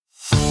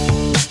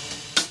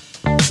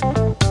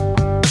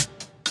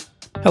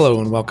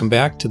Hello and welcome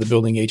back to the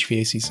Building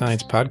HVAC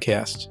Science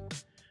podcast,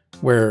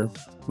 where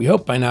we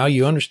hope by now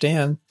you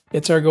understand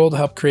it's our goal to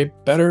help create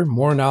better,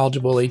 more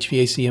knowledgeable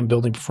HVAC and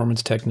building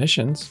performance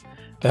technicians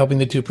by helping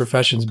the two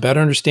professions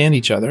better understand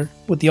each other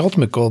with the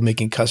ultimate goal of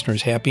making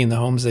customers happy in the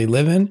homes they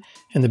live in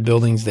and the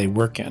buildings they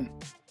work in.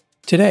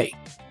 Today,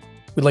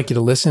 we'd like you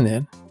to listen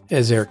in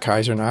as Eric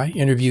Kaiser and I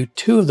interview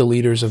two of the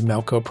leaders of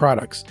Malco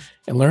products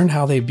and learn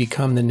how they've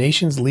become the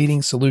nation's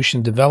leading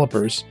solution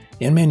developers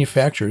and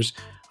manufacturers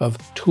of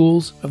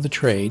tools of the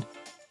trade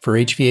for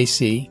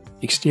HVAC,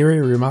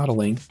 exterior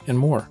remodeling, and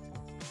more.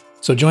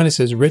 So join us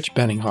as Rich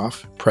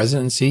Benninghoff,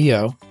 President and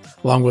CEO,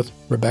 along with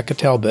Rebecca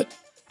Talbot,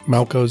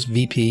 Malco's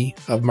VP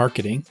of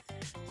Marketing,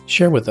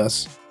 share with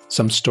us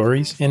some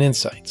stories and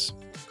insights.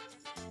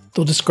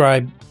 They'll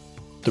describe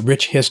the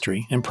rich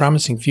history and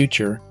promising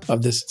future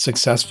of this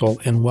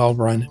successful and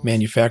well-run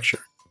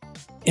manufacturer.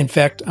 In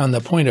fact, on the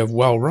point of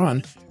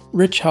well-run,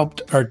 Rich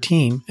helped our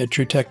team at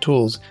TruTech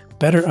Tools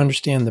better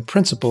understand the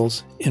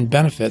principles and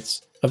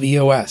benefits of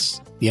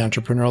EOS, the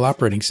Entrepreneurial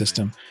Operating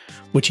System,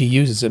 which he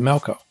uses at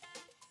Malco.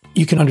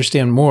 You can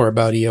understand more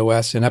about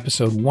EOS in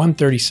episode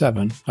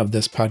 137 of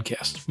this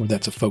podcast, where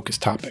that's a focus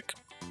topic.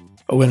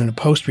 Oh, and in a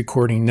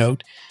post-recording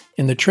note,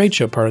 in the trade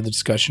show part of the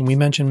discussion, we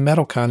mentioned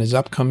MetalCon is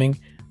upcoming,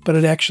 but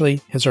it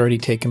actually has already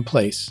taken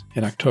place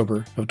in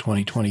October of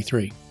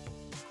 2023.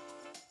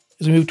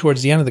 As we move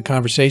towards the end of the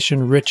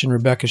conversation, Rich and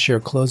Rebecca share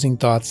closing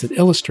thoughts that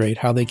illustrate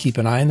how they keep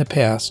an eye in the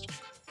past,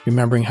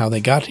 remembering how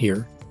they got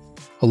here,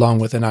 along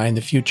with an eye in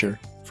the future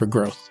for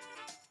growth.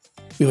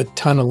 We have a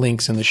ton of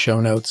links in the show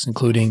notes,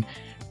 including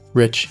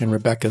Rich and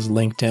Rebecca's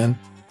LinkedIn,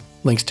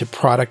 links to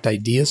product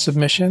idea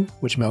submission,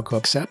 which Malco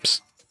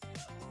accepts,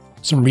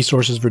 some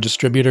resources for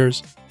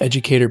distributors,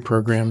 educator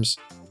programs,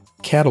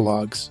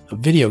 catalogs, a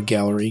video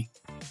gallery,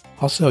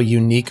 also a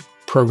unique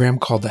program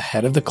called the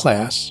Head of the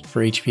Class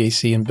for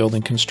HVAC and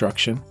building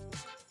construction.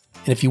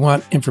 And if you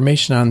want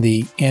information on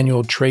the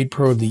annual Trade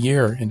Pro of the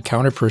Year and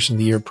Counterperson of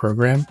the Year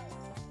program,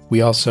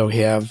 we also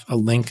have a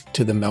link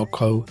to the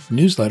Malco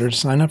newsletter to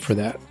sign up for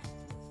that.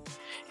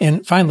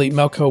 And finally,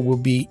 Malco will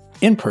be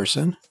in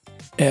person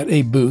at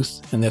a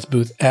booth, and that's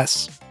booth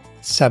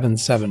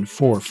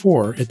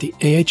S7744 at the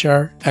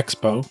AHR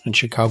Expo in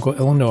Chicago,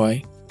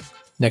 Illinois,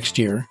 next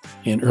year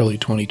in early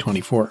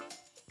 2024.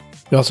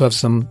 We also have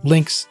some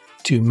links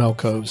to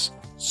Malco's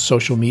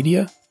social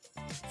media,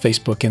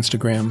 Facebook,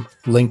 Instagram,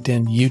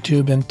 LinkedIn,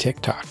 YouTube, and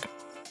TikTok.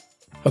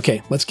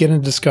 Okay, let's get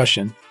into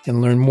discussion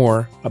and learn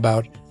more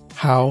about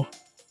how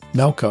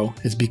Malco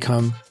has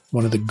become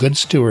one of the good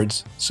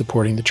stewards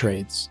supporting the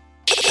trades.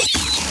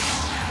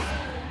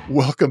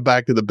 Welcome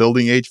back to the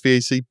Building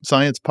HVAC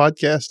Science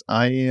podcast.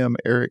 I am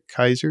Eric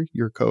Kaiser,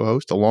 your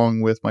co-host, along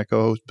with my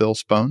co-host Bill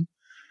Spohn.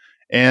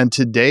 And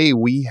today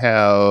we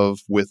have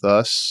with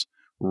us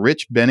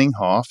Rich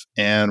Benninghoff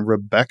and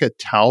Rebecca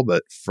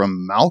Talbot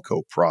from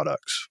Malco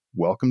Products.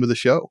 Welcome to the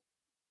show.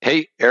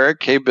 Hey,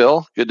 Eric. Hey,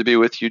 Bill. Good to be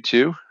with you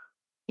too.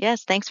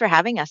 Yes, thanks for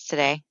having us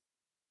today.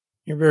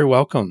 You're very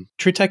welcome.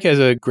 TruTech has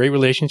a great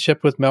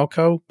relationship with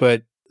Malco,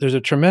 but there's a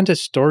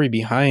tremendous story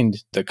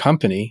behind the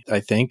company,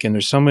 I think, and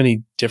there's so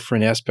many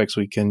different aspects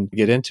we can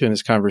get into in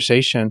this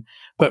conversation.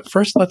 But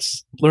first,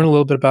 let's learn a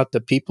little bit about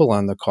the people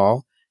on the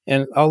call.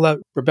 And I'll let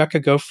Rebecca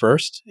go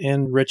first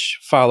and Rich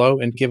follow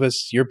and give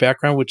us your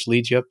background, which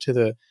leads you up to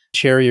the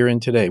chair you're in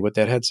today with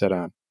that headset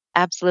on.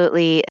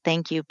 Absolutely.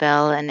 Thank you,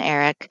 Bill and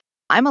Eric.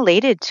 I'm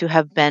elated to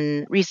have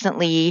been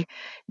recently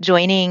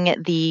joining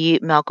the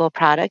Malco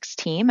Products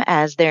team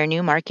as their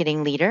new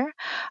marketing leader.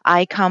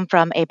 I come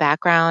from a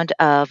background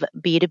of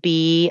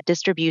B2B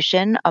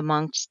distribution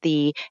amongst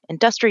the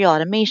industrial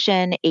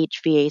automation,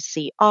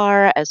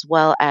 HVACR, as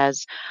well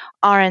as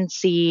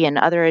R&C and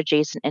other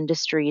adjacent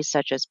industries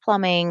such as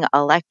plumbing,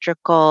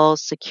 electrical,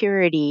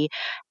 security,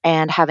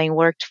 and having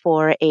worked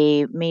for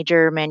a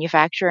major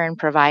manufacturer and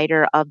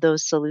provider of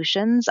those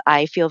solutions,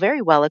 I feel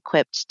very well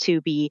equipped to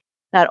be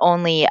not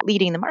only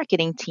leading the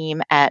marketing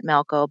team at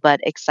Malco, but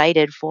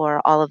excited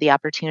for all of the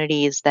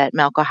opportunities that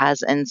Malco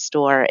has in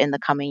store in the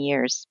coming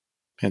years.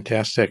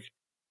 Fantastic.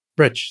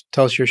 Rich,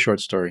 tell us your short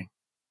story.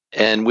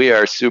 And we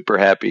are super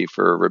happy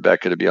for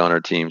Rebecca to be on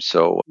our team.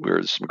 So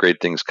there's some great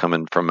things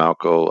coming from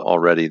Malco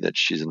already that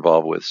she's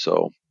involved with.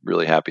 So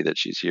really happy that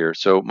she's here.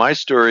 So my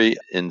story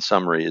in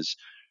summary is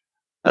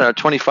a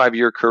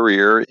 25-year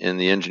career in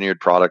the engineered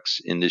products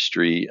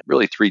industry,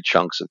 really 3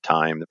 chunks of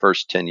time. The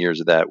first 10 years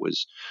of that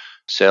was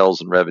sales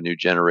and revenue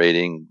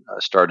generating.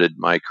 Started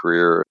my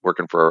career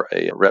working for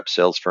a rep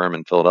sales firm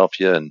in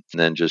Philadelphia and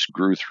then just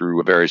grew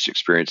through various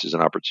experiences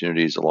and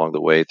opportunities along the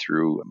way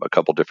through a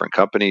couple different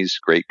companies,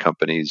 great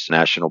companies,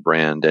 national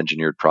brand,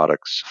 engineered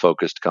products,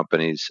 focused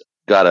companies.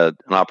 Got an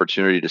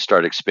opportunity to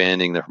start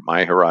expanding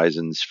my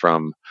horizons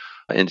from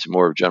into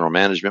more of general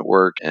management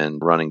work and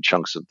running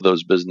chunks of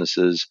those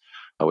businesses,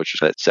 which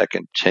was that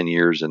second 10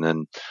 years. And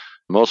then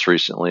most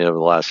recently, over the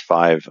last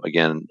 5,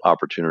 again,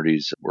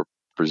 opportunities were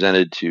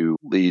presented to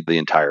lead the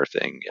entire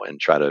thing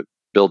and try to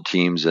build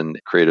teams and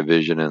create a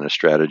vision and a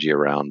strategy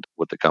around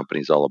what the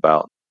company's all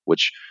about,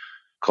 which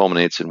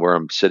culminates in where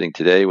I'm sitting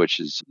today, which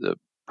is the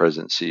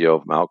President and CEO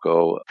of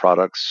Malco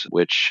Products,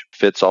 which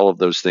fits all of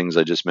those things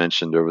I just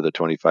mentioned over the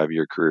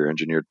 25-year career.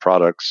 Engineered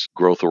products,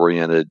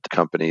 growth-oriented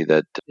company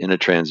that in a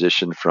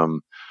transition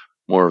from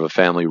more of a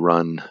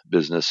family-run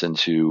business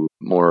into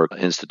more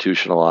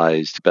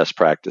institutionalized best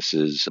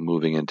practices,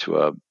 moving into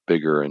a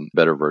bigger and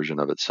better version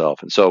of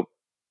itself. And so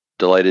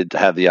delighted to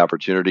have the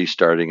opportunity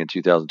starting in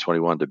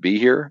 2021 to be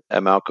here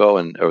at Malco.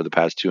 And over the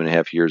past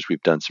 2.5 years,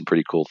 we've done some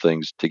pretty cool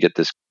things to get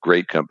this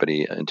great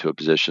company into a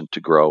position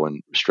to grow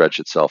and stretch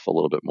itself a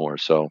little bit more.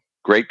 So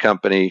great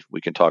company. We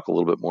can talk a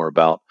little bit more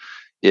about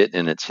it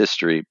and its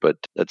history, but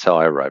that's how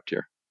I arrived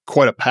here.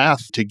 Quite a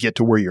path to get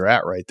to where you're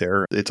at right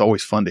there. It's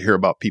always fun to hear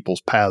about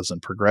people's paths and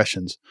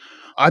progressions.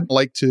 I'd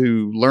like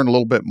to learn a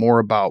little bit more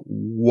about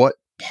what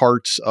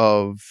parts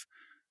of,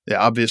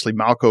 obviously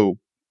Malco,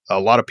 a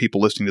lot of people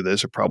listening to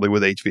this are probably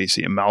with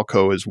HVAC, and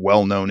Malco is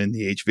well known in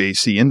the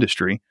HVAC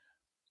industry.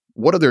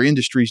 What other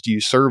industries do you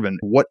serve in?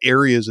 What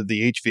areas of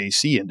the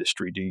HVAC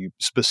industry do you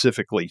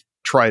specifically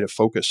try to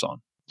focus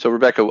on? So,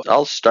 Rebecca,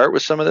 I'll start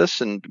with some of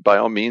this, and by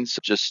all means,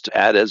 just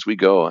add as we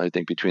go. I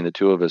think between the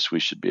two of us, we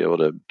should be able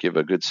to give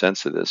a good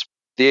sense of this.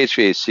 The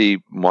HVAC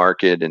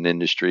market and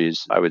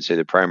industries, I would say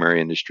the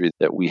primary industry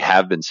that we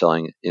have been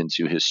selling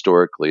into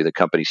historically. The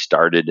company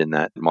started in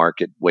that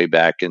market way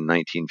back in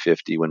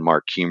 1950 when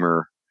Mark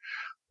Keemer,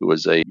 who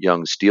was a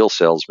young steel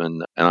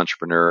salesman, an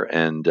entrepreneur,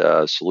 and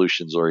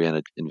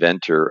solutions-oriented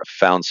inventor,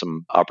 found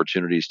some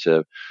opportunities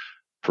to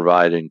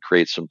provide and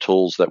create some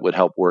tools that would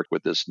help work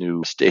with this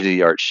new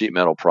state-of-the-art sheet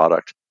metal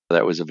product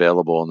that was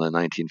available in the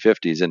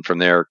 1950s. And from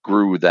there,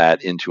 grew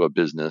that into a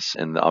business.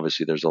 And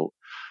obviously, there's a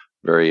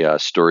very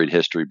storied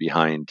history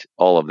behind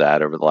all of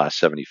that over the last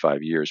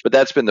 75 years. But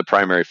that's been the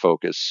primary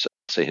focus,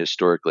 say,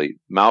 historically.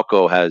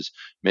 Malco has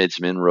made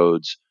some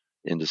inroads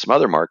into some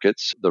other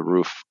markets. The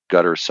roof,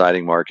 gutter,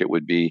 siding market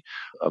would be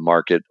a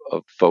market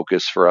of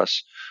focus for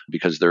us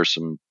because there's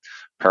some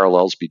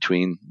parallels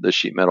between the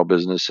sheet metal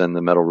business and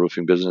the metal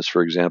roofing business,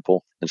 for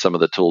example. And some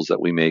of the tools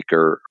that we make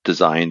are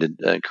designed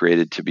and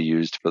created to be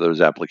used for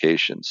those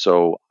applications.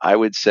 So I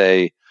would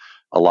say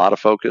a lot of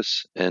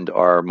focus, and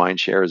our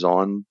mind share is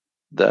on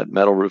that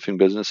metal roofing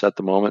business at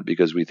the moment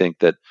because we think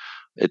that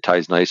it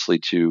ties nicely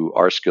to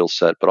our skill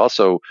set, but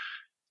also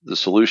the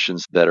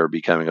solutions that are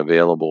becoming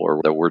available or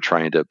that we're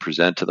trying to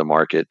present to the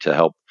market to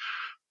help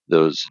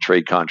those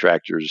trade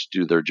contractors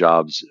do their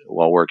jobs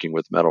while working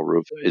with metal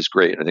roof is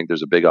great. I think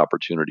there's a big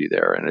opportunity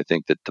there. And I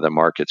think that the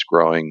market's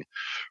growing,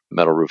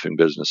 metal roofing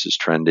business is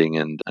trending,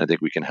 and I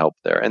think we can help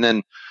there. And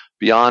then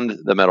beyond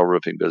the metal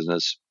roofing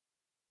business,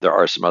 there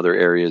are some other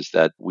areas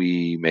that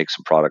we make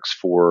some products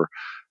for.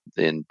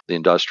 The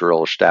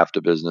industrial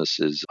Stafta business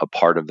is a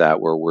part of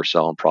that, where we're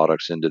selling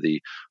products into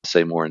the,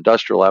 say, more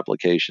industrial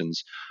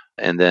applications.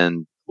 And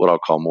then what I'll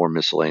call more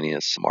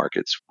miscellaneous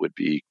markets would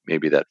be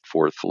maybe that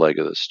fourth leg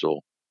of the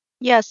stool.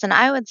 Yes, and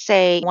I would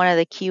say one of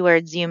the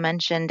keywords you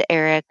mentioned,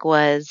 Eric,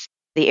 was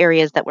the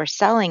areas that we're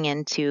selling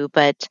into,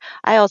 but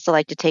I also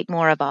like to take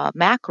more of a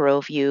macro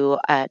view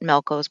at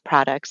Malco's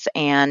products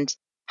and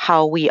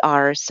how we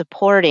are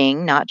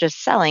supporting, not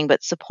just selling,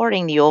 but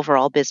supporting the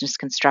overall business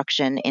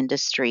construction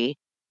industry.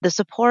 The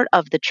support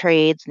of the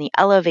trades and the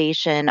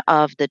elevation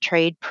of the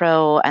trade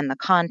pro and the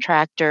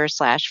contractor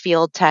 /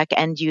 field tech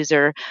end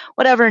user,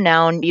 whatever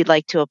noun you'd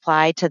like to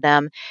apply to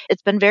them,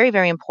 it's been very,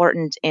 very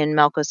important in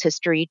Malco's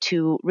history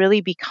to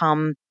really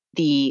become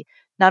the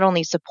not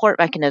only support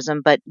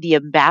mechanism, but the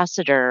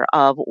ambassador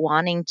of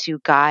wanting to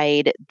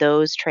guide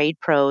those trade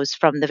pros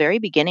from the very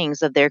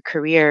beginnings of their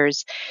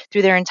careers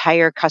through their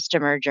entire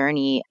customer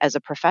journey as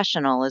a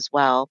professional as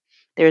well.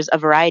 There's a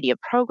variety of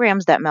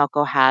programs that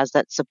Malco has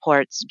that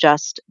supports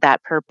just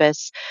that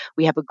purpose.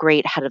 We have a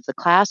great head of the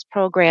class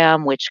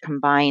program, which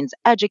combines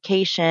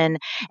education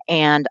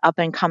and up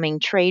and coming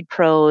trade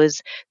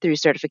pros through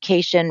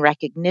certification,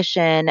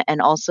 recognition,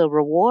 and also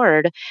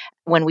reward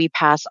when we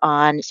pass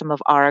on some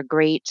of our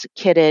great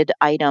kitted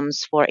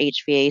items for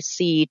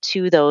HVAC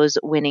to those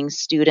winning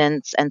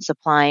students and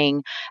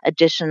supplying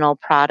additional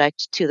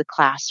product to the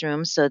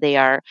classroom so they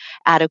are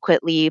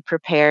adequately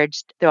prepared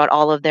throughout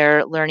all of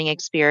their learning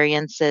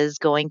experiences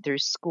going through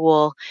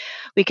school.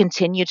 We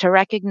continue to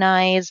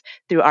recognize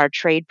through our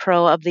Trade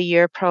Pro of the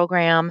Year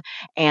program,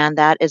 and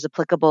that is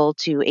applicable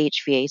to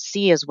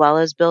HVAC as well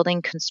as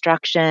building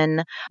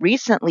construction.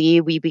 Recently,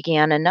 we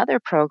began another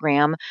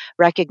program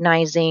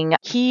recognizing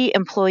key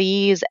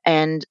employees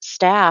and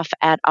staff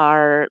at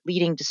our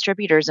leading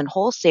distributors and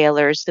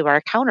wholesalers through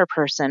our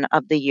Counterperson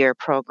of the Year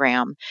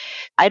program.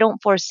 I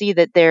don't foresee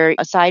that there,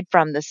 aside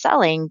from the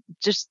selling,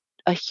 just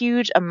a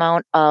huge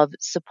amount of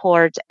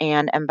support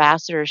and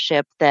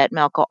ambassadorship that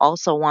Malco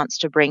also wants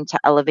to bring to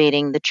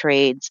elevating the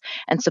trades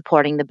and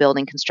supporting the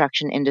building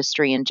construction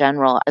industry in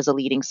general as a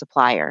leading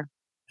supplier.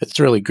 It's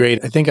really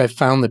great. I think I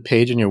found the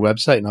page on your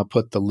website, and I'll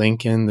put the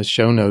link in the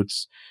show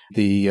notes,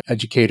 the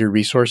educator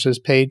resources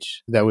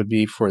page. That would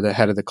be for the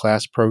head of the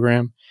class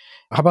program.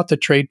 How about the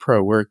Trade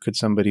Pro? Where could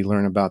somebody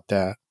learn about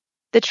that?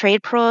 The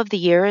Trade Pro of the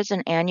Year is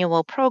an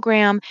annual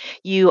program.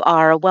 You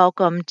are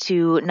welcome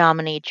to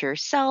nominate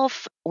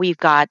yourself. We've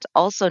got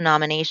also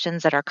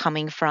nominations that are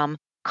coming from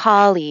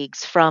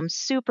colleagues, from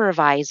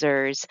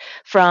supervisors,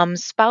 from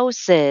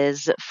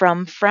spouses,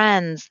 from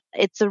friends.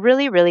 It's a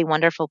really, really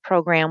wonderful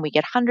program. We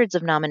get hundreds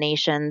of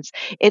nominations.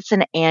 It's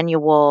an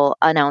annual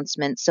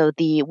announcement. So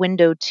the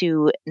window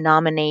to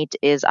nominate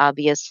is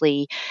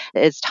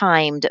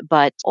timed,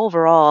 but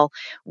overall,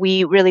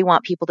 we really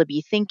want people to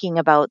be thinking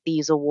about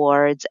these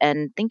awards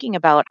and thinking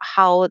about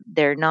how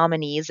their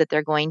nominees that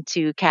they're going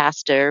to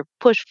cast or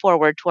push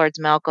forward towards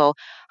Malco,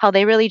 how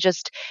they really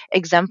just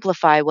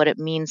exemplify what it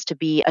means to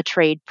be a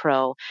trade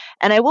pro.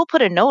 And I will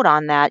put a note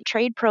on that.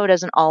 Trade pro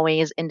doesn't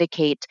always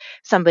indicate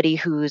somebody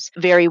who's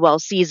very well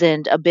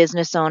seasoned, a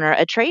business owner.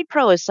 A trade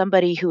pro is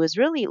somebody who is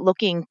really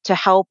looking to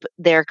help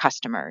their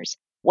customers,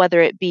 whether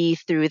it be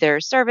through their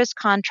service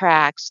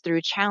contracts,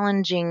 through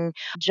challenging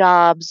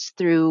jobs,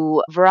 through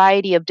a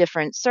variety of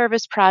different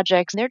service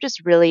projects. They're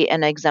just really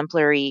an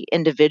exemplary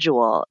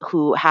individual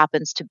who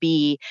happens to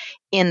be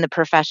in the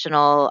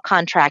professional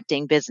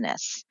contracting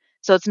business.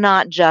 So it's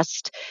not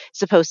just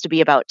supposed to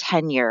be about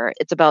tenure,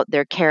 it's about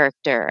their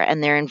character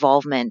and their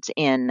involvement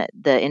in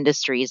the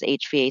industries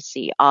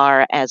HVAC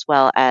are, as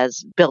well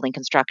as building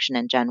construction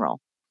in general.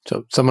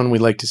 So someone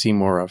we'd like to see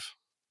more of.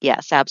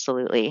 Yes,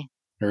 absolutely.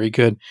 Very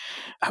good.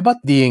 How about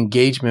the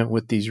engagement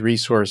with these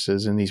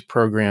resources and these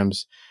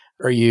programs?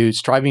 Are you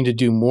striving to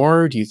do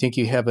more? Do you think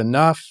you have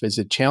enough? Is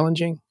it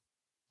challenging?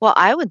 Well,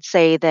 I would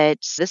say that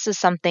this is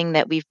something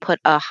that we've put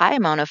a high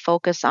amount of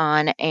focus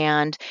on.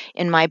 And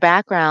in my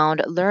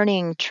background,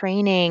 learning,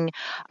 training,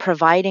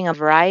 providing a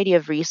variety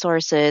of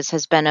resources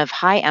has been of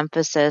high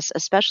emphasis,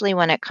 especially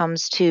when it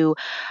comes to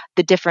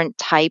the different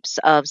types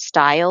of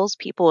styles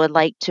people would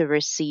like to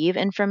receive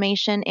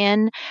information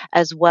in,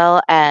 as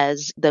well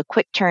as the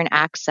quick turn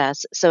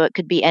access. So it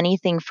could be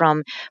anything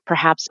from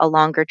perhaps a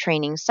longer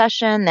training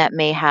session that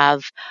may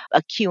have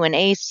a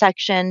Q&A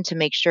section to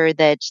make sure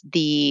that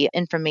the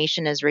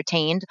information is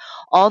retained,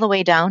 all the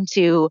way down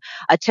to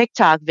a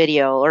TikTok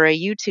video or a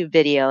YouTube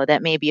video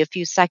that may be a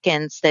few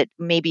seconds that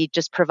maybe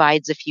just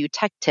provides a few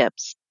tech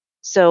tips.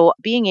 So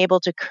being able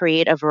to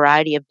create a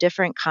variety of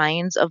different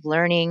kinds of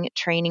learning,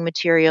 training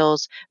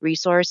materials,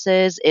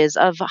 resources is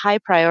of high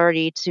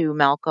priority to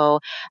Malco,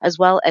 as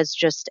well as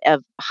just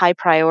of high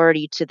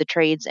priority to the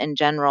trades in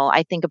general.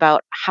 I think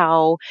about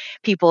how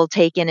people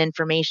take in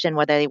information,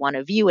 whether they want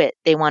to view it,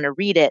 they want to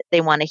read it,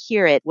 they want to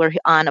hear it. We're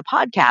on a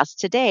podcast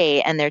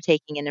today and they're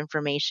taking in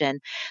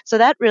information. So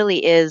that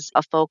really is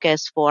a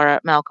focus for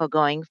Malco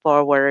going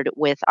forward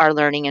with our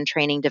learning and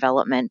training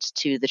development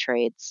to the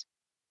trades.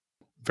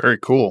 Very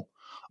cool.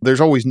 There's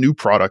always new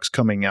products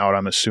coming out,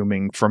 I'm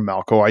assuming, from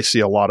Malco. I see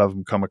a lot of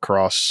them come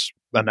across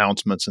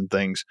announcements and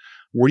things.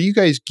 Where do you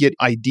guys get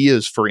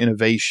ideas for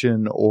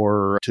innovation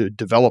or to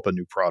develop a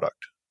new product?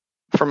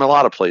 From a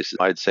lot of places,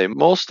 I'd say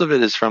most of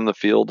it is from the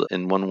field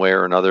in one way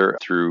or another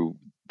through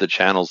the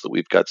channels that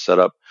we've got set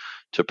up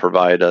to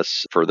provide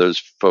us for those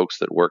folks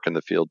that work in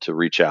the field to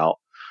reach out.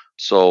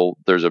 So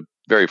there's a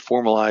very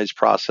formalized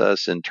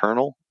process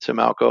internal to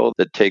Malco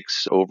that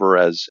takes over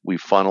as we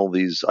funnel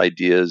these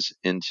ideas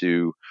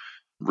into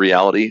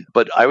reality.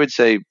 But I would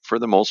say for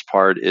the most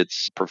part,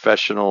 it's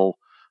professional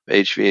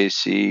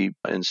HVAC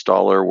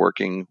installer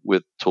working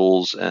with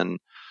tools and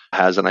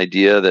has an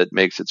idea that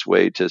makes its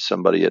way to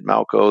somebody at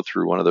Malco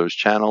through one of those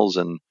channels.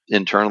 And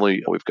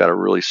internally, we've got a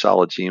really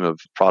solid team of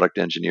product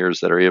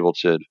engineers that are able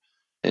to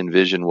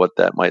envision what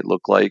that might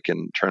look like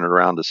and turn it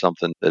around to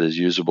something that is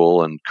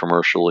usable and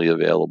commercially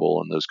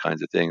available and those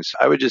kinds of things.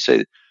 I would just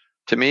say,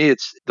 to me,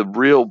 it's the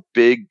real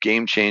big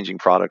game-changing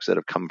products that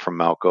have come from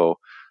Malco,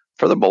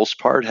 for the most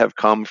part, have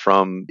come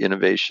from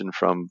innovation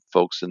from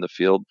folks in the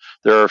field.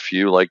 There are a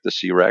few like the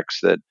C-Rex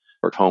that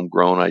are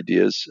homegrown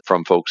ideas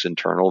from folks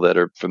internal that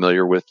are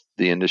familiar with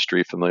the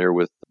industry, familiar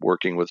with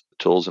working with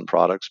tools and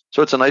products.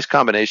 So it's a nice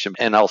combination.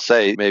 And I'll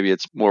say maybe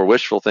it's more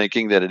wishful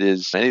thinking than it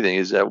is anything,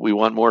 is that we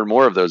want more and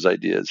more of those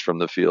ideas from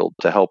the field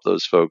to help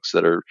those folks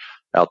that are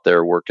out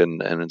there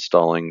working and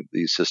installing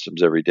these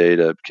systems every day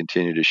to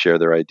continue to share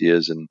their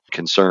ideas and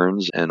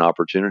concerns and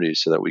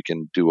opportunities so that we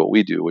can do what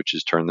we do, which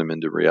is turn them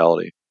into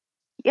reality.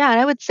 Yeah,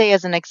 and I would say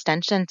as an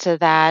extension to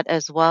that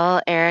as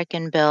well, Eric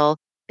and Bill,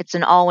 it's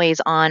an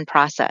always on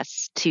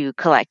process to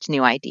collect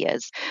new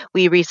ideas.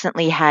 We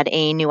recently had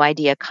a new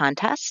idea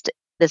contest.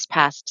 This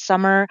past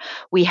summer,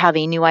 we have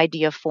a new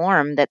idea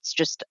form that's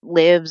just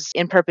lives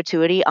in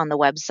perpetuity on the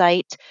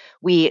website.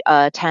 We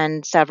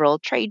attend several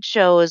trade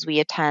shows. We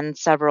attend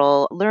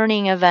several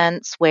learning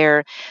events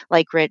where,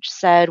 like Rich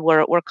said,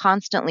 we're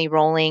constantly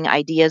rolling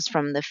ideas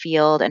from the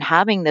field and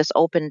having this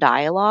open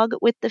dialogue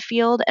with the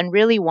field and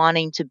really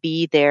wanting to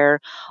be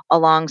there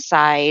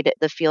alongside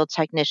the field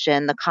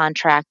technician, the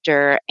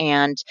contractor,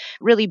 and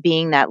really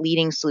being that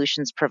leading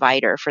solutions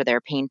provider for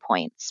their pain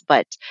points.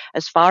 But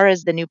as far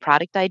as the new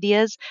product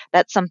ideas,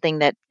 that's something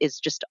that is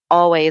just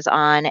always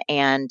on.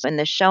 And in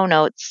the show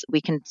notes,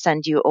 we can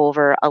send you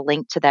over a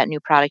link to that new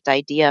product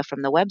idea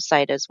from the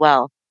website as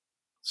well.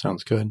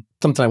 Sounds good.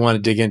 Something I want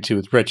to dig into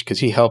with Rich,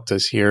 because he helped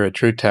us here at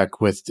TrueTech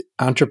with the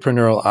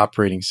Entrepreneurial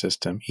Operating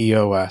System,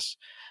 EOS.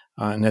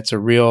 And that's a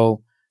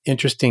real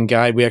interesting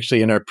guide. We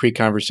actually, in our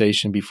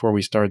pre-conversation before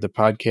we started the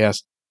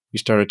podcast, we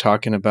started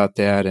talking about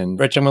that. And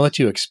Rich, I'm going to let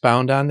you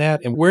expound on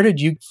that. And where did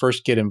you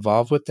first get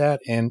involved with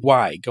that and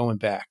why, going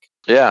back?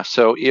 Yeah,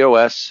 so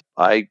EOS,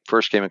 I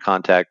first came in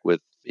contact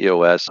with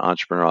EOS,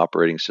 Entrepreneur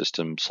Operating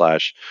System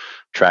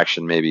 /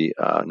 Traction, maybe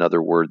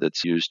another word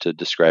that's used to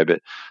describe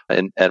it.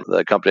 And at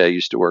the company I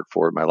used to work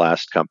for, my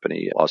last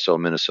company, also a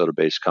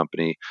Minnesota-based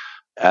company,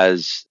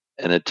 as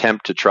an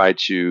attempt to try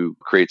to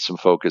create some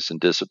focus and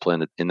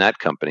discipline in that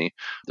company.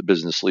 The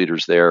business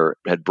leaders there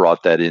had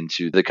brought that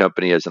into the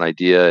company as an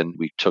idea, and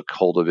we took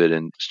hold of it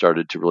and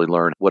started to really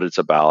learn what it's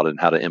about and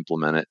how to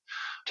implement it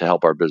to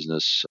help our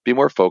business be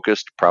more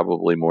focused,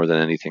 probably more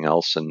than anything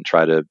else, and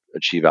try to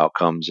achieve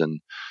outcomes and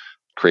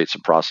create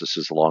some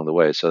processes along the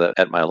way. So that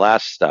at my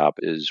last stop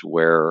is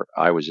where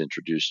I was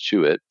introduced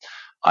to it.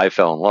 I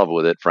fell in love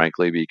with it,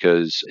 frankly,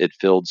 because it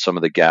filled some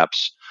of the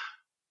gaps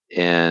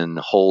and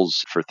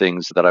holes for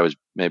things that I was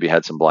maybe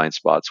had some blind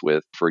spots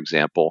with. For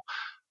example,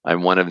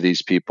 I'm one of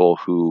these people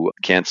who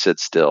can't sit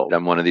still.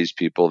 I'm one of these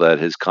people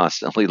that is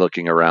constantly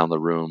looking around the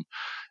room.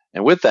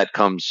 And with that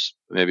comes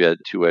maybe a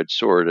two-edged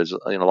sword, as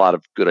a lot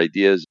of good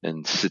ideas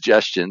and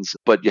suggestions,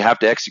 but you have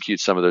to execute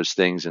some of those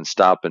things and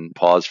stop and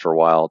pause for a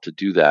while to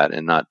do that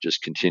and not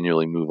just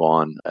continually move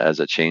on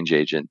as a change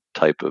agent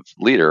type of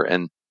leader.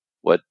 And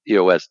what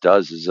EOS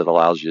does is it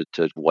allows you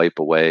to wipe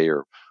away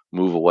or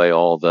move away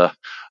all the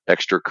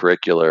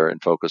extracurricular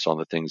and focus on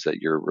the things that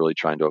you're really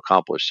trying to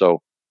accomplish. So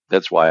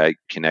that's why I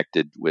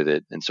connected with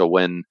it. And so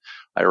when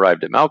I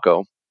arrived at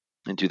Malco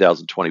in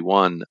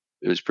 2021,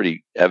 it was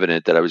pretty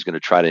evident that I was going to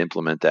try to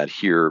implement that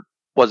here.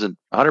 Wasn't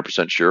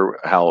 100% sure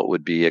how it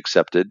would be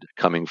accepted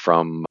coming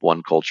from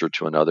one culture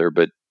to another,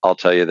 but I'll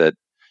tell you that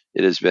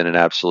it has been an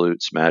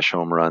absolute smash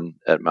home run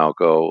at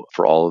Malco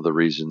for all of the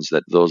reasons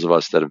that those of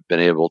us that have been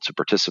able to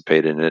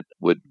participate in it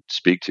would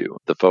speak to.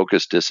 The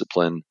focus,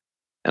 discipline,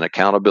 and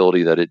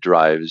accountability that it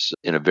drives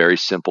in a very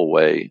simple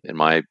way, in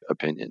my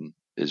opinion,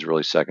 is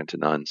really second to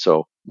none.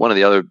 So one of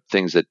the other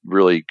things that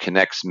really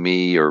connects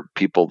me or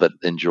people that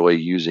enjoy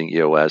using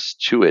EOS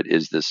to it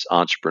is this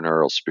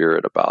entrepreneurial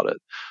spirit about it.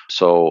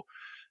 So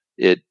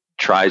it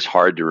tries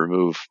hard to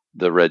remove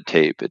the red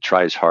tape. It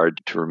tries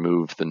hard to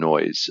remove the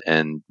noise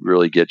and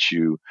really get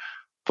you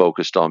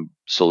focused on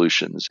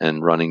solutions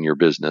and running your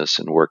business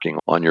and working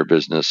on your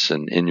business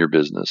and in your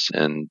business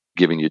and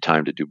giving you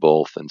time to do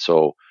both. And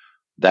so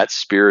that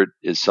spirit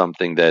is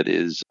something that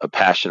is a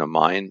passion of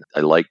mine. I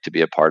like to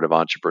be a part of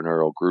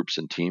entrepreneurial groups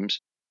and teams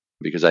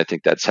because I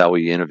think that's how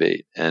we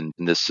innovate. And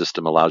this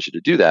system allows you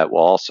to do that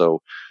while also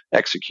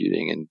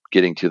executing and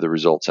getting to the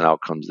results and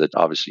outcomes that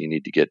obviously you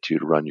need to get to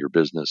run your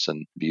business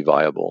and be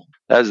viable.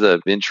 As the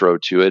intro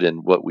to it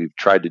and what we've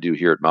tried to do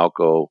here at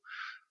Malco,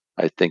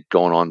 I think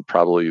going on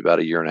probably about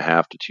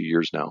 1.5 to 2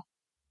 years now.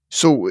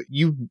 So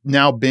you've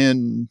now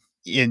been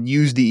and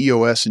used the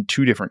EOS in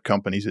 2 different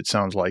companies, it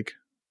sounds like.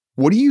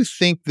 What do you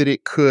think that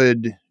it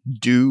could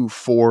do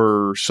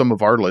for some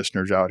of our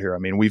listeners out here? I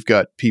mean, we've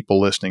got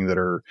people listening that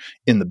are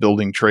in the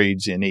building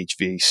trades, in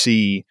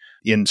HVAC,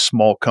 in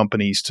small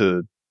companies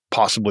to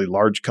possibly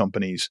large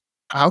companies.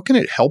 How can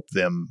it help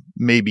them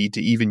maybe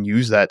to even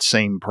use that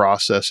same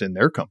process in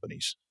their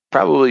companies?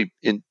 Probably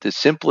in the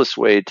simplest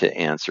way to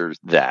answer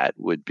that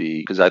would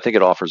be, because I think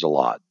it offers a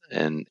lot,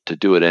 and to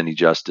do it any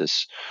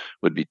justice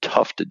would be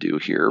tough to do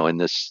here in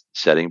this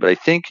setting. But I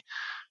think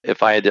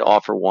if I had to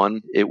offer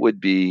one, it would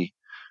be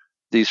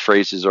these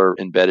phrases are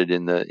embedded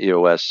in the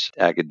EOS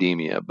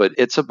academia, but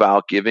it's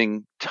about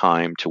giving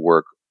time to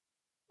work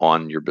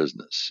on your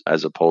business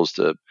as opposed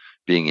to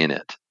being in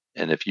it.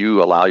 And if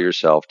you allow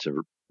yourself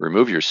to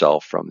remove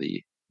yourself from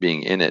the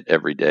being in it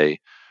every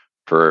day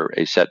for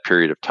a set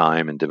period of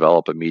time and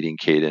develop a meeting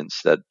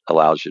cadence that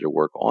allows you to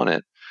work on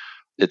it,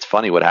 it's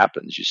funny what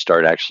happens. You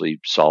start actually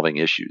solving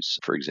issues,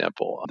 for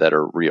example, that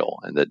are real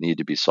and that need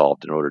to be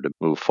solved in order to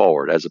move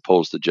forward, as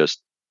opposed to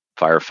just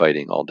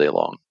firefighting all day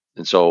long.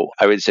 And so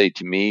I would say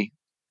to me,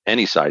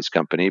 any size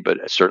company, but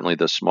certainly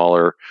the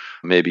smaller,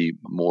 maybe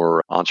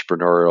more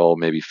entrepreneurial,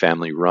 maybe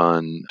family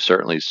run,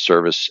 certainly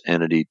service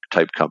entity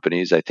type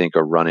companies, I think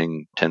are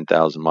running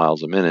 10,000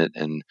 miles a minute.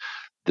 And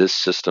this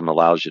system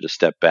allows you to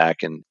step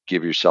back and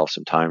give yourself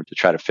some time to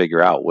try to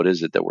figure out what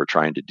is it that we're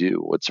trying to do?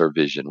 What's our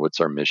vision? What's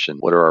our mission?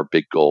 What are our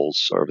big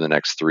goals over the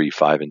next 3,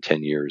 5, and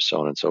 10 years,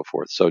 so on and so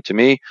forth. So to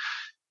me,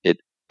 it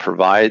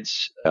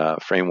provides a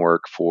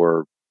framework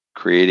for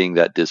creating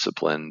that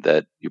discipline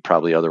that you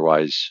probably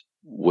otherwise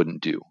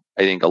wouldn't do.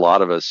 I think a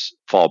lot of us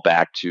fall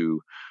back to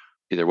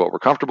either what we're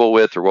comfortable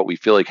with or what we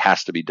feel like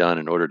has to be done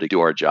in order to do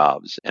our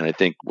jobs. And I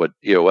think what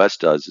EOS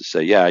does is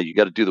say, yeah, you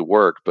got to do the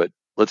work, but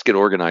let's get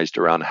organized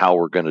around how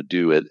we're going to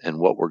do it and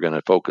what we're going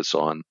to focus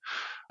on,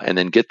 and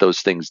then get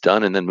those things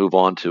done and then move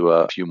on to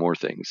a few more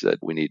things that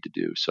we need to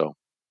do. So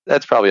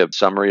that's probably a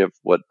summary of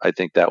what I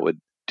think that would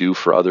do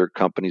for other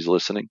companies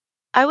listening.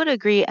 I would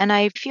agree. And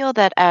I feel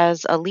that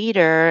as a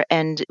leader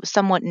and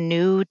somewhat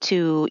new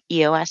to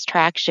EOS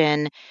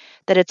Traction,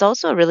 that it's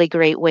also a really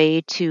great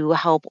way to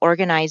help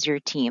organize your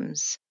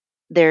teams.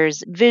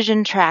 there's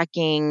vision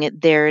tracking,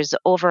 there's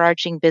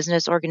overarching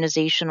business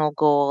organizational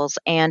goals,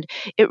 and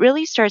it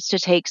really starts to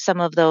take some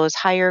of those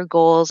higher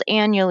goals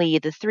annually,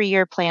 the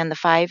 3-year plan, the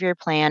 5-year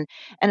plan,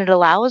 and it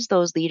allows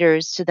those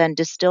leaders to then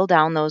distill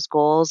down those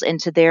goals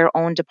into their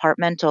own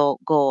departmental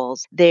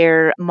goals,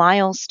 their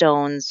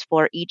milestones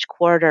for each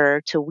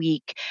quarter to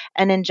week,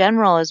 and in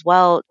general, as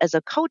well as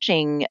a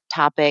coaching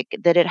topic,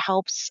 that it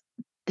helps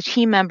the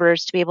team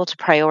members to be able to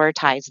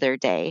prioritize their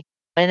day.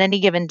 In any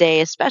given day,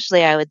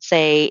 especially I would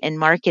say in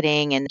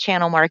marketing and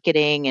channel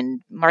marketing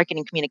and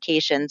marketing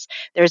communications,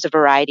 there's a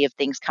variety of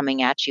things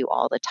coming at you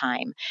all the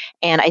time.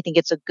 And I think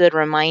it's a good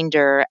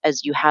reminder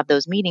as you have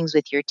those meetings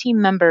with your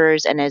team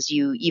members and as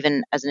you,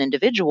 even as an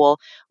individual,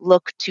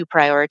 look to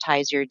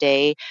prioritize your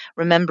day,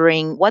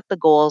 remembering what the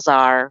goals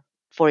are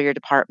for your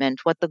department,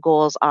 what the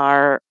goals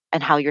are,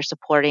 and how you're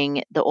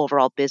supporting the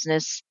overall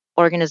business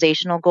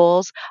organizational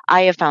goals.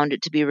 I have found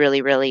it to be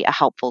really, really a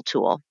helpful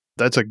tool.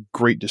 That's a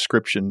great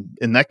description.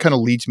 And that kind of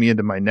leads me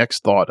into my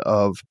next thought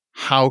of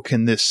how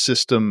can this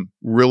system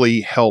really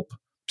help,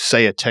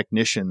 say, a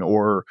technician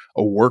or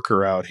a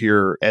worker out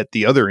here at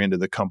the other end of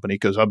the company?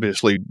 Because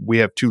obviously we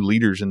have 2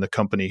 leaders in the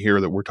company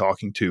here that we're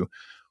talking to.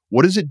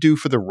 What does it do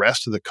for the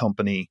rest of the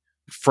company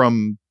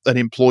from an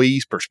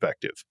employee's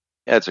perspective?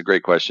 That's a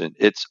great question.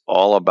 It's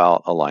all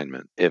about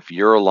alignment. If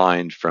you're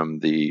aligned from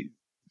the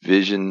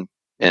vision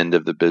end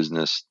of the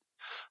business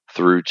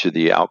through to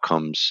the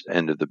outcomes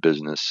end of the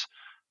business,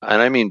 and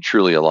I mean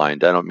truly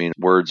aligned, I don't mean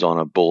words on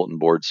a bulletin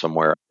board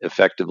somewhere,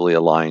 effectively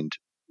aligned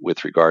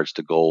with regards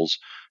to goals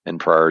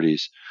and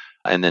priorities,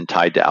 and then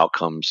tied to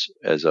outcomes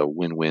as a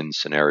win-win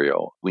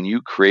scenario. When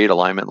you create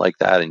alignment like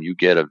that and you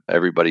get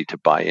everybody to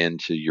buy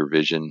into your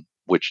vision,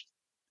 which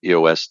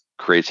EOS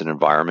creates an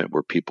environment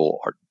where people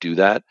do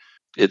that,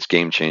 it's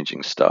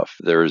game-changing stuff.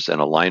 There's an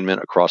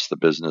alignment across the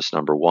business,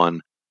 number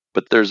one,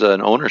 but there's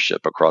an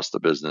ownership across the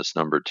business,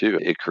 number two.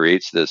 It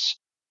creates this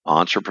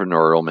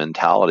entrepreneurial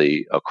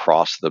mentality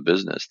across the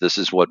business. This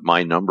is what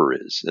my number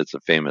is. It's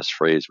a famous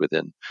phrase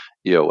within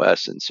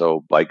EOS. And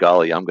so by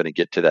golly, I'm going to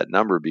get to that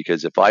number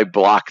because if I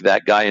block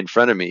that guy in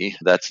front of me,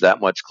 that's that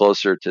much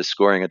closer to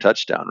scoring a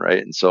touchdown, right?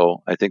 And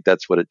so I think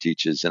that's what it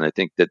teaches. And I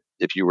think that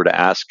if you were to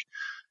ask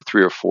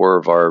 3 or 4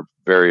 of our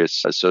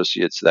various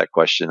associates that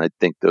question, I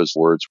think those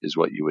words is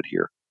what you would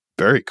hear.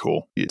 Very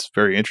cool. It's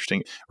very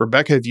interesting.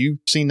 Rebecca, have you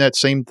seen that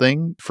same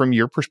thing from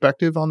your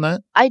perspective on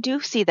that? I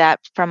do see that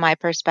from my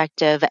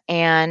perspective.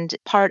 And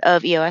part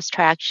of EOS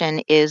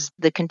Traction is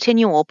the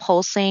continual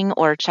pulsing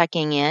or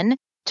checking in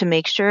to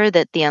make sure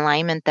that the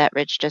alignment that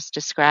Rich just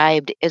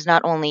described is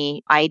not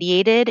only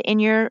ideated in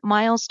your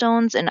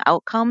milestones and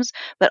outcomes,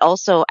 but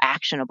also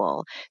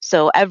actionable.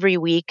 So every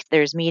week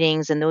there's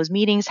meetings and those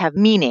meetings have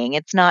meaning.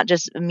 It's not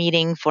just a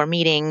meeting for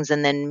meetings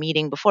and then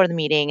meeting before the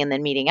meeting and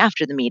then meeting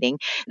after the meeting.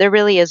 There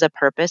really is a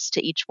purpose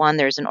to each one.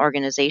 There's an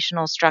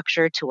organizational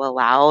structure to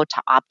allow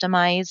to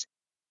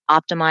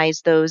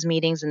optimize those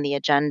meetings and the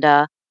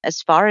agenda.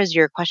 As far as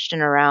your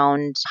question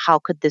around how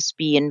could this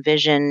be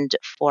envisioned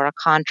for a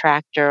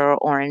contractor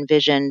or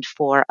envisioned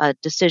for a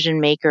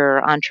decision maker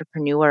or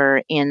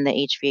entrepreneur in the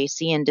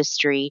HVAC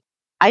industry,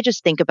 I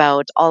just think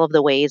about all of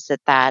the ways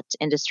that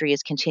industry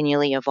is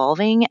continually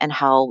evolving and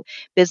how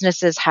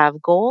businesses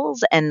have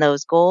goals, and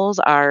those goals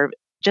are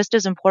just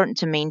as important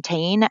to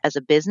maintain as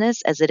a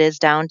business as it is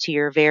down to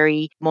your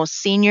very most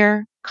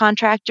senior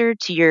contractor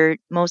to your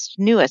most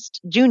newest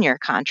junior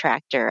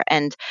contractor.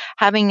 And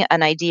having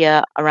an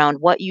idea around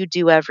what you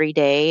do every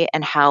day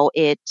and how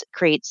it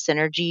creates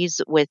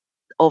synergies with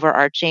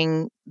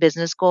overarching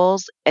business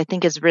goals, I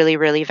think is really,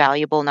 really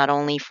valuable, not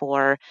only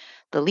for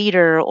the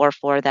leader or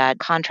for that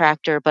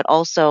contractor, but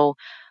also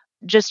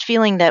just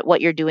feeling that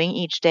what you're doing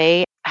each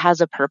day has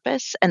a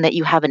purpose and that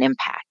you have an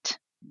impact.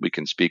 We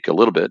can speak a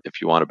little bit,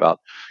 if you want, about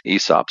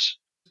ESOPs.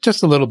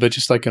 Just a little bit,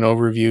 just like an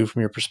overview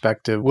from your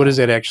perspective. What does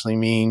that actually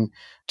mean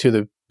to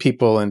the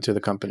people and to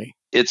the company?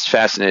 It's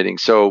fascinating.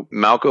 So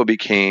Malco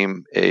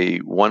became a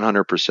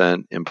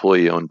 100%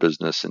 employee-owned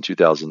business in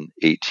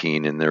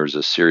 2018, and there was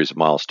a series of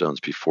milestones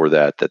before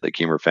that the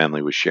Kiemer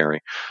family was sharing,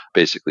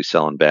 basically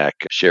selling back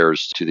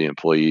shares to the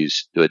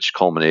employees, which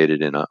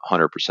culminated in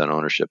 100%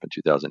 ownership in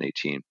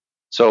 2018.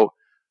 So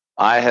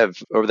I have,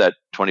 over that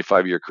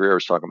 25-year career I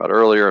was talking about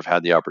earlier, I've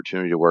had the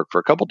opportunity to work for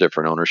a couple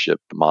different ownership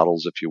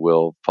models, if you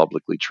will,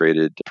 publicly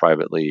traded,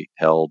 privately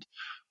held,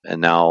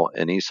 and now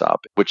an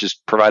ESOP, which has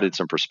provided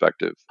some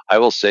perspective. I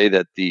will say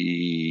that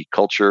the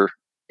culture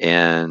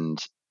and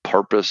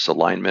purpose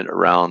alignment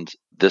around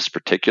this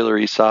particular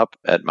ESOP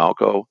at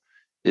Malco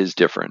is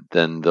different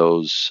than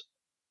those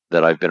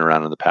that I've been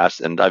around in the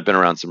past. And I've been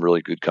around some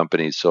really good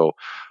companies, so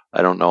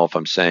I don't know if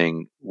I'm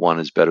saying one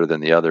is better than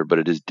the other, but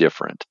it is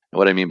different. And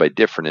what I mean by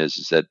different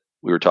is that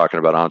we were talking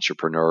about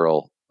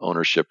entrepreneurial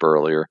ownership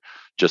earlier.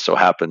 Just so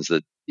happens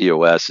that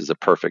EOS is a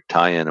perfect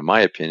tie-in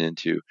my opinion,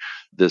 to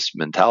this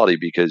mentality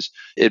because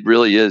it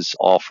really is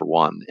all for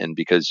one. And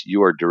because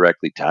you are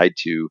directly tied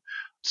to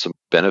some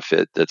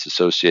benefit that's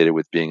associated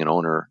with being an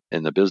owner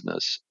in the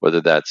business,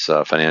 whether that's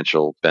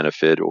financial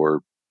benefit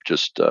or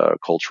just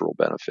cultural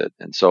benefit.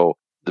 And so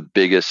the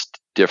biggest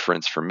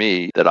difference for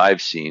me that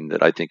I've seen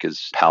that I think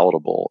is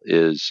palatable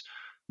is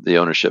the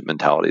ownership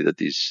mentality that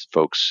these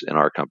folks in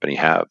our company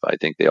have. I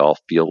think they all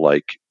feel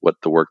like what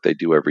the work they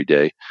do every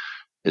day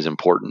is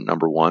important,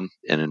 number one,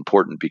 and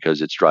important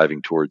because it's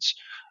driving towards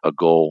a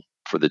goal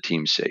for the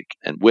team's sake,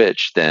 and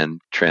which then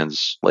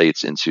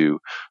translates into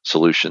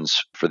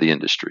solutions for the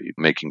industry,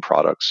 making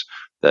products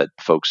that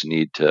folks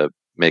need to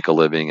make a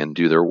living and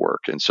do their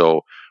work. And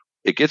so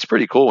it gets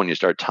pretty cool when you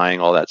start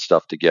tying all that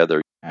stuff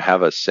together. I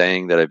have a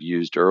saying that I've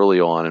used early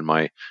on in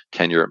my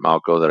tenure at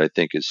Malco that I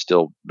think is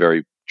still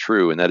very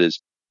true, and that is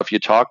if you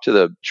talk to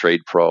the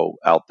trade pro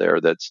out there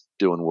that's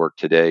doing work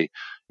today,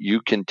 you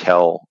can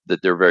tell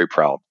that they're very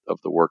proud of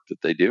the work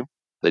that they do.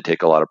 They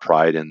take a lot of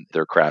pride in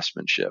their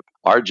craftsmanship.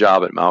 Our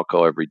job at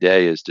Malco every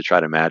day is to try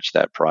to match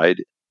that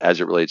pride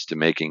as it relates to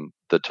making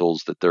the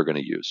tools that they're going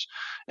to use.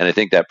 And I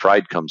think that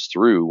pride comes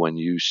through when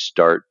you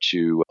start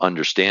to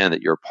understand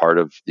that you're part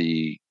of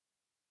the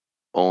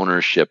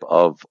ownership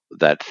of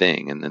that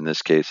thing. And in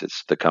this case,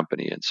 it's the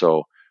company. And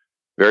so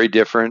very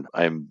different.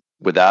 I'm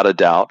without a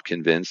doubt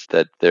convinced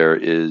that there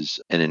is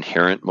an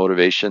inherent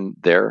motivation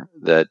there,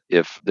 that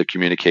if the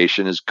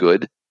communication is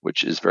good,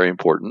 which is very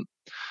important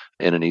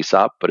in an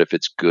ESOP, but if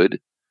it's good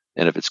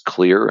and if it's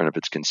clear and if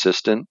it's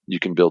consistent, you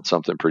can build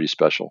something pretty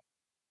special.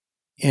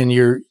 And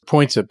your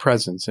points of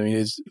presence, I mean,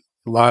 is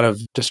a lot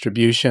of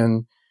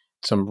distribution,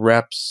 some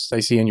reps. I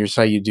see on your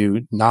site you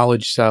do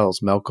knowledge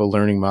cells, Malco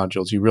learning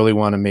modules. You really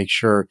want to make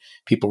sure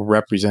people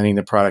representing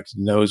the product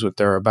knows what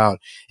they're about.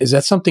 Is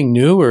that something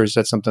new, or is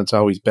that something that's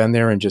always been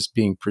there and just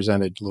being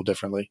presented a little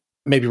differently?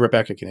 Maybe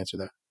Rebecca can answer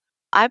that.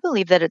 I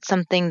believe that it's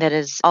something that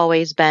has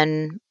always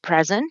been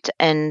present,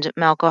 and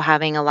Malco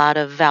having a lot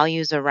of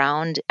values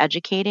around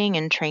educating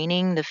and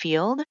training the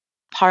field.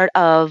 Part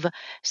of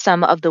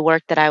some of the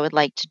work that I would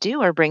like to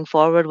do or bring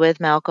forward with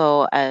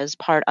Malco as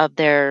part of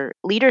their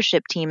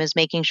leadership team is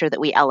making sure that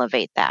we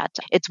elevate that.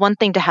 It's one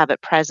thing to have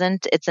it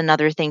present. It's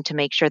another thing to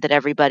make sure that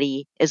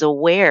everybody is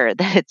aware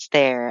that it's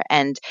there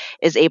and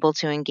is able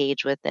to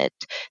engage with it.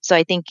 So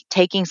I think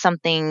taking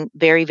something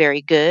very,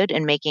 very good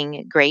and making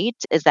it great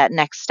is that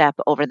next step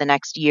over the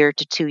next year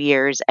to 2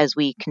 years as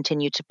we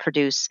continue to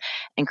produce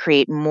and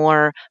create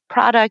more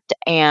product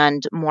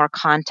and more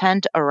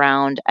content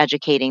around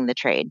educating the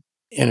trade.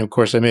 And of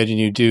course, I imagine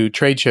you do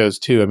trade shows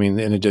too. I mean,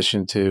 in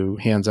addition to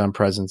hands-on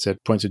presence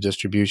at points of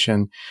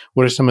distribution,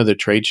 what are some of the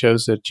trade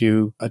shows that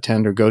you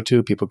attend or go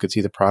to? People could see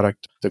the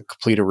product, the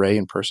complete array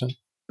in person.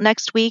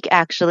 Next week,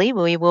 actually,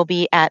 we will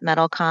be at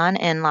MetalCon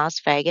in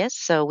Las Vegas.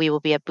 So we will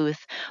be at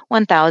booth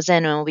 1000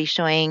 and we'll be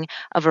showing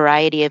a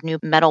variety of new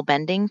metal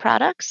bending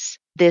products.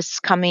 This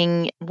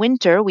coming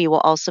winter, we will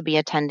also be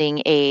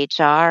attending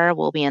AHR.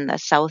 We'll be in the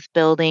South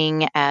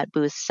Building at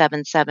booth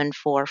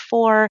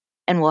 7744.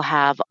 And we'll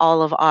have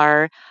all of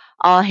our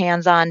all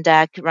hands on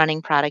deck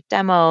running product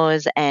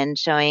demos and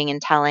showing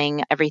and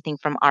telling everything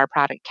from our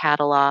product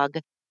catalog.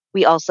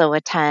 We also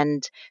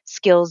attend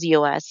Skills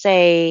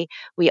USA.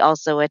 We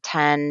also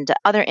attend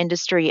other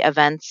industry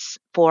events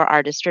for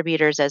our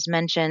distributors, as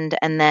mentioned.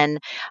 And then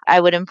I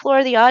would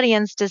implore the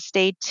audience to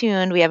stay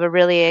tuned. We have a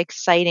really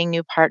exciting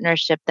new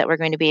partnership that we're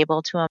going to be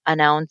able to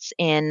announce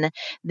in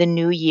the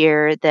new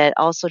year that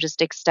also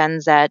just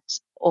extends that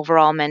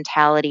overall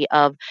mentality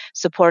of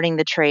supporting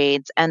the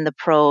trades and the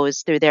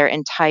pros through their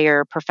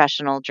entire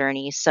professional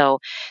journey. So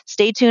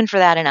stay tuned for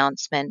that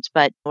announcement,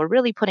 but we're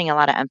really putting a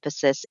lot of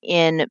emphasis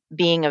in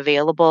being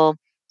available,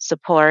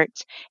 support,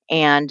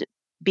 and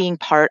being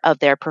part of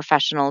their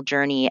professional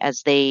journey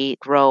as they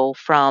grow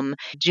from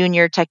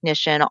junior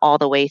technician all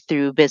the way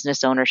through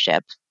business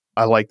ownership.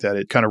 I like that.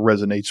 It kind of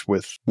resonates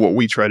with what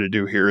we try to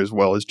do here, as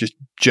well as just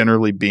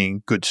generally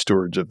being good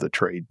stewards of the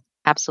trade.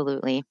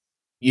 Absolutely.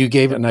 You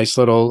gave a nice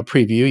little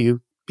preview,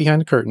 you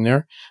behind the curtain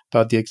there,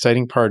 about the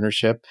exciting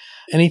partnership.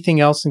 Anything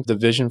else in the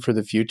vision for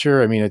the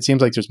future? I mean, it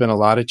seems like there's been a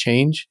lot of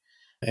change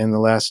in the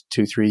last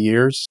 2-3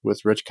 years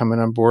with Rich coming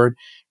on board.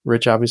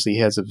 Rich obviously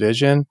has a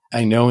vision.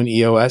 I know in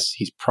EOS,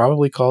 he's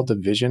probably called the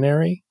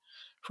visionary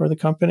for the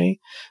company.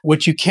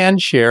 What you can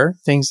share,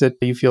 things that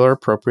you feel are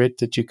appropriate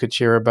that you could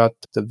share about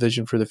the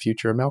vision for the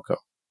future of Malco.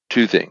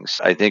 Two things.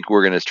 I think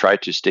we're going to try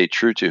to stay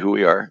true to who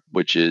we are,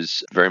 which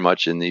is very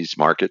much in these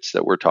markets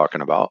that we're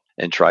talking about,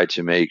 and try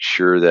to make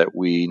sure that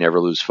we never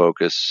lose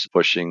focus,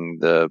 pushing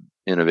the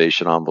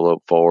innovation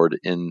envelope forward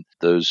in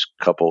those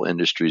couple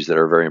industries that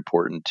are very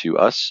important to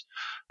us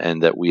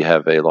and that we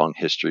have a long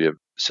history of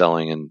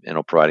selling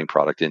and providing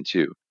product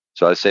into.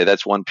 So I say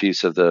that's one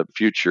piece of the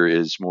future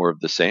is more of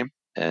the same.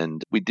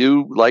 And we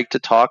do like to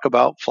talk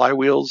about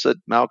flywheels at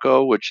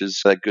Malco, which is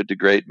that good to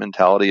great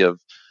mentality of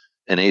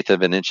an eighth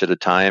of an inch at a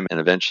time. And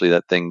eventually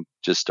that thing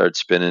just starts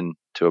spinning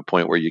to a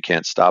point where you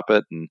can't stop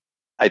it. And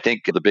I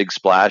think the big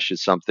splash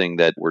is something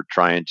that we're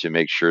trying to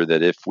make sure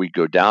that if we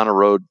go down a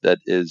road that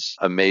is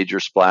a major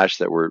splash,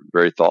 that we're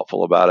very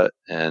thoughtful about it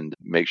and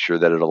make sure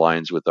that it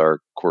aligns with our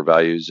core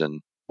values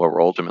and what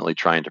we're ultimately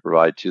trying to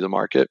provide to the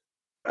market.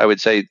 I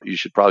would say you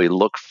should probably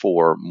look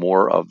for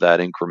more of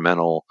that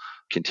incremental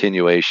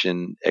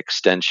continuation,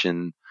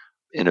 extension,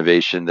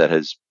 innovation that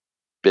has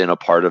been a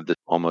part of the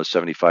almost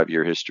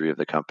 75-year history of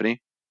the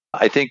company.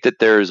 I think that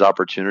there is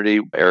opportunity.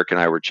 Eric and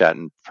I were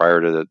chatting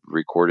prior to the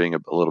recording a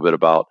little bit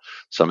about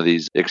some of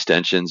these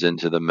extensions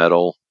into the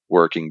metal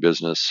working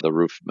business.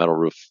 The metal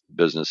roof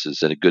business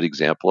is a good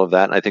example of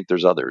that. And I think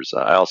there's others.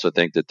 I also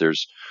think that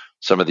there's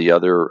some of the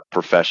other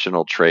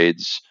professional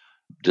trades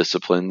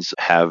disciplines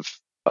have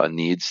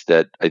needs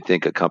that I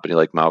think a company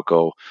like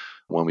Malco,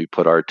 when we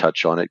put our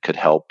touch on it, could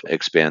help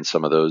expand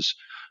some of those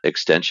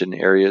extension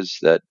areas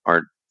that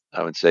aren't,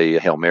 I would say,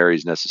 Hail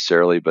Marys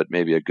necessarily, but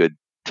maybe a good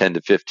 10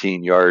 to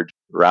 15 yard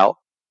route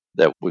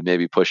that would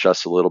maybe push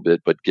us a little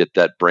bit, but get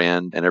that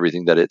brand and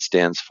everything that it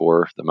stands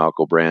for, the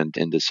Malco brand,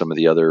 into some of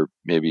the other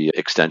maybe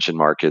extension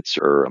markets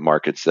or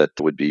markets that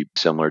would be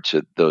similar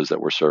to those that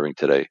we're serving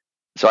today.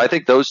 So I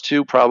think those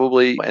two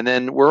probably, and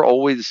then we're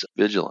always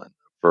vigilant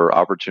for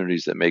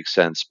opportunities that make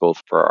sense,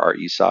 both for our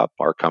ESOP,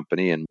 our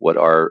company, and what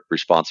our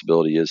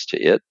responsibility is to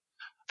it,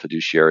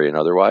 fiduciary and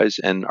otherwise,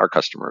 and our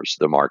customers,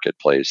 the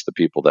marketplace, the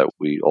people that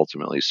we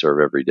ultimately serve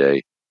every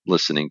day.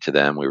 Listening to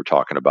them, we were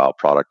talking about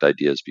product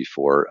ideas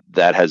before.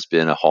 That has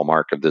been a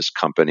hallmark of this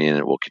company, and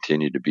it will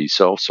continue to be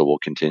so. So we'll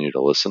continue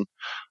to listen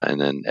and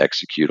then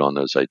execute on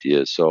those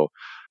ideas. So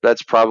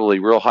that's probably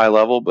real high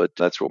level, but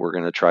that's what we're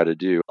going to try to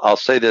do. I'll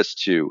say this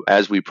too,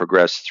 as we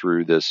progress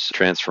through this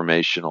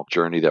transformational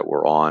journey that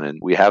we're on, and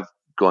we have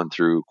gone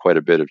through quite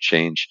a bit of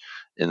change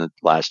in the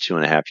last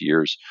 2.5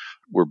 years.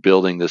 We're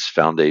building this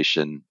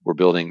foundation. We're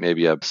building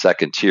maybe a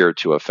second tier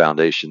to a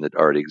foundation that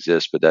already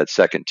exists, but that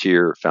second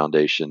tier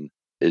foundation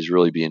is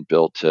really being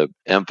built to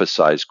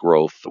emphasize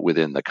growth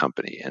within the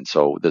company. And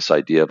so this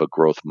idea of a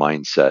growth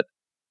mindset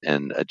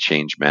and a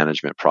change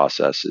management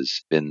process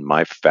has been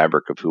my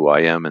fabric of who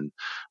I am. And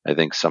I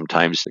think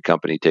sometimes the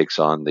company takes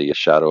on the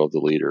shadow of the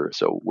leader.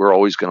 So we're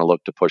always going to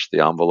look to push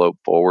the envelope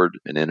forward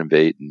and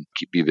innovate and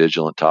be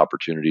vigilant to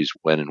opportunities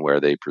when and where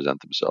they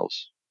present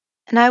themselves.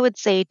 And I would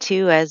say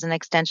too, as an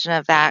extension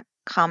of that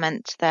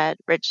comment that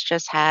Rich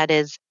just had,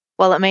 is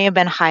while it may have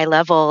been high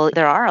level,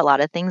 there are a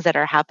lot of things that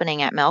are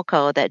happening at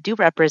Malco that do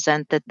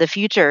represent that the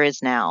future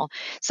is now.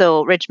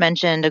 So Rich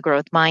mentioned a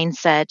growth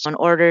mindset. In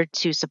order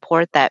to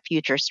support that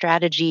future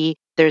strategy,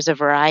 there's a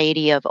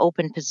variety of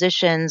open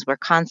positions. We're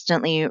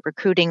constantly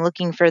recruiting,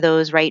 looking for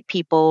those right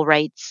people,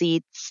 right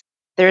seats.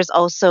 There's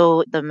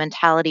also the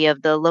mentality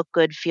of the look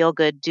good, feel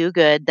good, do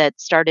good that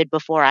started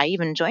before I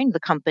even joined the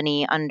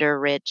company under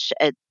Rich.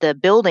 The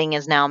building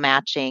is now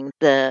matching.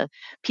 The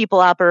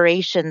people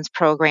operations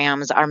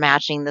programs are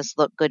matching this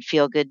look good,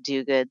 feel good,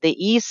 do good. The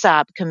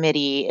ESOP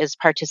committee is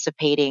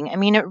participating. I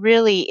mean, it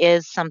really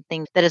is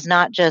something that is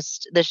not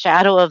just the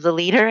shadow of the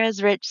leader,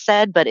 as Rich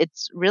said, but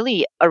it's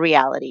really a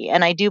reality.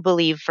 And I do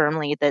believe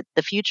firmly that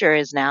the future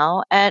is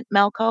now at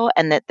Malco,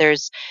 and that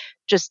there's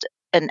just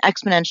an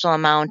exponential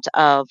amount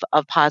of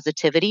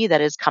positivity that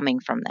is coming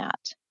from that.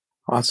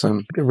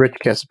 Awesome. Rich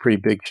casts a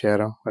pretty big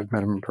shadow. I've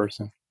met him in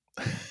person.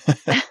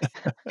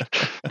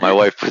 My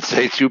wife would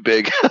say too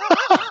big.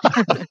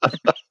 I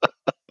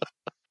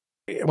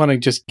want to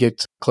just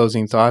get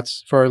closing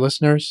thoughts for our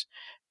listeners.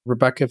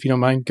 Rebecca, if you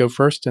don't mind, go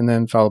first and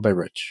then followed by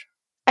Rich.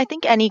 I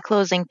think any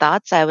closing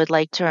thoughts I would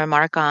like to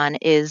remark on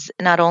is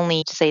not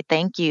only to say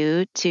thank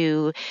you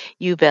to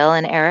you, Bill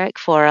and Eric,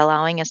 for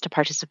allowing us to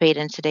participate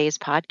in today's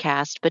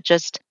podcast, but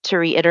just to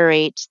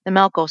reiterate the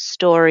Malco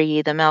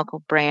story, the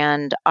Malco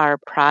brand, our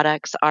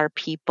products, our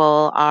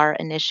people, our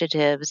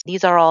initiatives.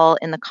 These are all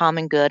in the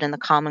common good and the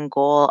common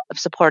goal of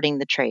supporting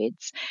the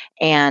trades.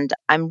 And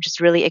I'm just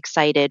really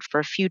excited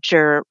for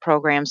future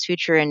programs,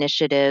 future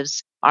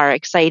initiatives. Our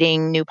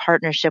exciting new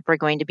partnership we're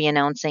going to be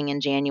announcing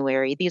in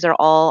January. These are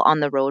all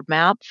on the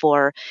roadmap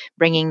for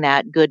bringing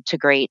that good to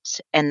great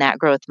and that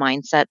growth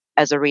mindset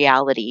as a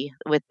reality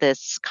with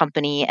this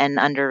company and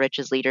under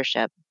Rich's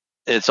leadership.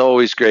 It's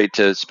always great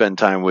to spend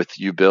time with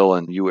you, Bill,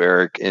 and you,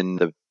 Eric. In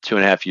the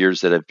 2.5 years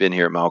that I've been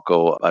here at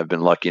Malco, I've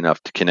been lucky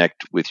enough to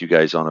connect with you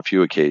guys on a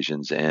few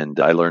occasions, and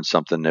I learn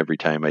something every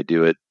time I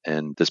do it.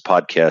 And this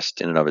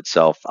podcast in and of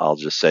itself, I'll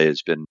just say,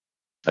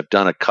 I've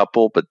done a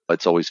couple, but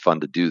it's always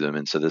fun to do them.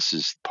 And so this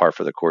is par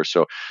for the course.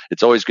 So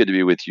it's always good to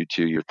be with you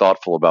too. You're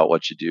thoughtful about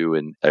what you do.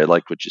 And I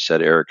liked what you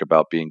said, Eric,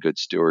 about being good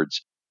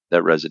stewards.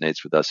 That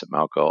resonates with us at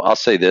Malco. I'll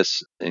say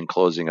this in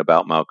closing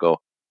about Malco.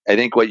 I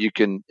think what you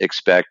can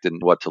expect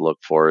and what to look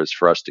for is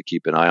for us to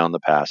keep an eye on the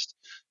past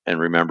and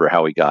remember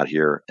how we got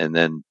here, and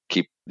then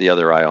keep the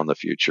other eye on the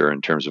future in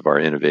terms of our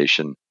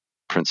innovation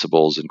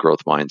principles and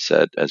growth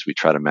mindset as we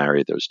try to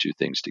marry those two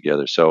things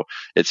together. So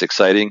it's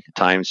exciting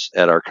times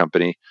at our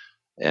company,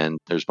 and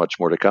there's much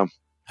more to come.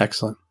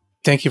 Excellent.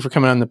 Thank you for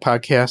coming on the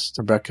podcast,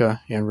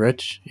 Rebecca and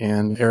Rich.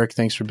 And Eric,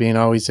 thanks for being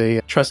always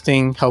a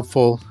trusting,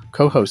 helpful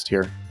co-host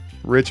here.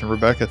 Rich and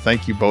Rebecca,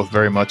 thank you both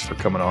very much for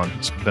coming on.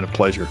 It's been a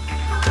pleasure.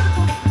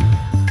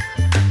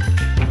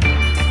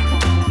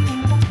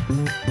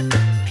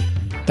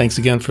 Thanks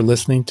again for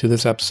listening to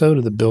this episode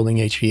of the Building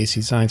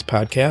HVAC Science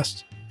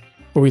podcast,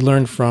 where we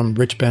learned from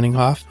Rich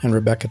Benninghoff and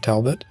Rebecca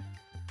Talbot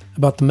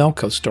about the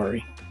Malco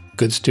story,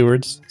 good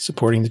stewards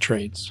supporting the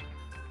trades.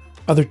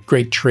 Other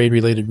great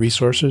trade-related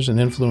resources and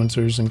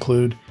influencers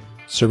include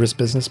Service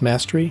Business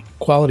Mastery,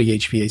 Quality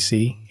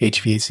HVAC,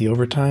 HVAC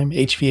Overtime,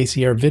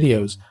 HVACR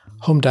Videos,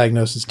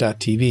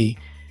 HomeDiagnosis.tv,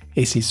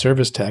 AC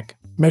Service Tech,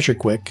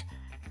 MeasureQuick,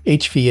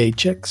 HVA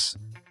Chicks,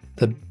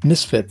 The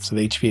Misfits of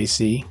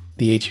HVAC,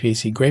 the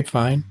HVAC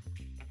Grapevine,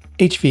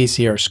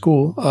 HVACR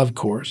School, of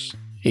course,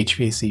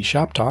 HVAC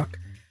Shop Talk,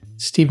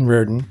 Stephen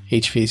Reardon,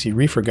 HVAC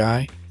Reefer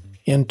Guy,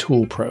 and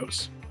Tool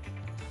Pros.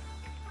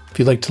 If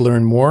you'd like to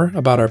learn more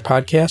about our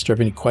podcast or have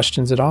any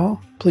questions at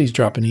all, please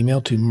drop an email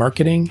to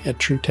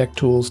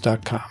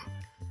marketing@truetechtools.com.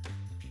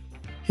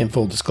 In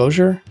full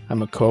disclosure,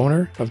 I'm a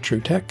co-owner of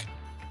TrueTech,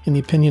 and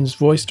the opinions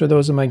voiced are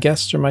those of my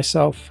guests or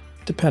myself,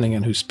 depending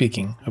on who's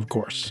speaking, of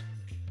course.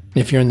 And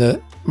if you're in the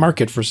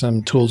market for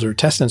some tools or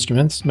test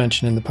instruments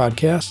mentioned in the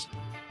podcast,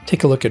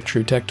 take a look at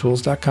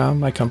TrueTechTools.com,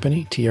 my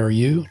company,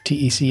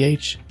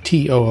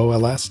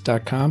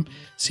 TrueTechTools.com.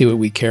 See what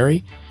we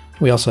carry.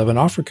 We also have an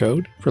offer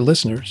code for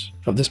listeners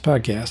of this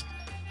podcast.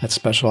 That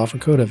special offer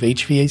code of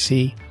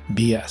HVAC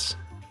BS.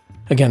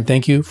 Again,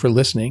 thank you for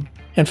listening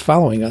and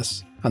following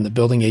us on the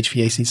Building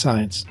HVAC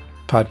Science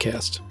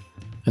podcast.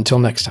 Until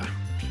next time.